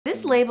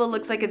This label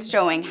looks like it's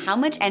showing how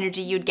much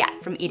energy you'd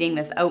get from eating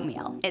this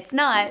oatmeal. It's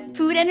not.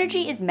 Food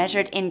energy is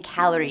measured in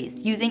calories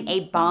using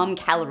a bomb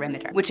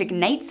calorimeter, which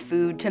ignites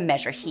food to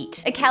measure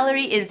heat. A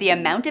calorie is the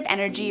amount of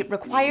energy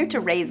required to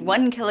raise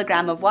 1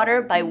 kilogram of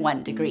water by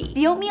 1 degree.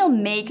 The oatmeal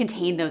may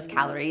contain those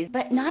calories,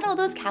 but not all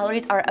those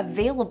calories are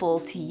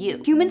available to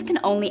you. Humans can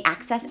only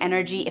access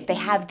energy if they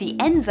have the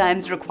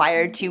enzymes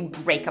required to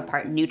break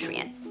apart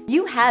nutrients.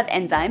 You have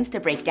enzymes to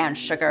break down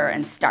sugar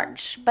and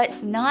starch,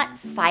 but not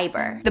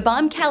fiber. The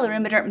bomb calorimeter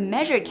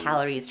measured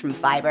calories from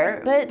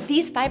fiber, but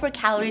these fiber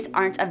calories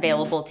aren't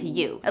available to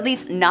you, at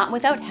least not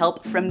without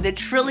help from the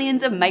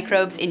trillions of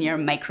microbes in your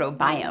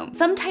microbiome.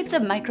 Some types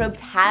of microbes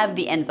have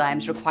the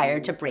enzymes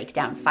required to break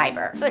down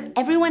fiber, but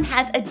everyone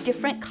has a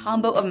different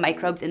combo of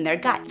microbes in their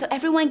gut, so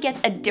everyone gets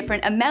a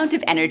different amount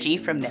of energy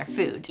from their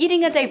food.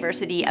 Eating a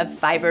diversity of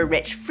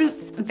fiber-rich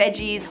fruits,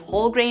 veggies,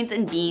 whole grains,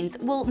 and beans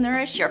will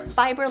nourish your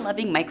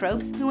fiber-loving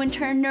microbes, who in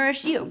turn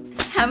nourish you.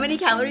 How many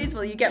calories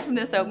will you get from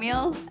this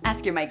oatmeal?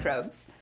 Ask your microbes.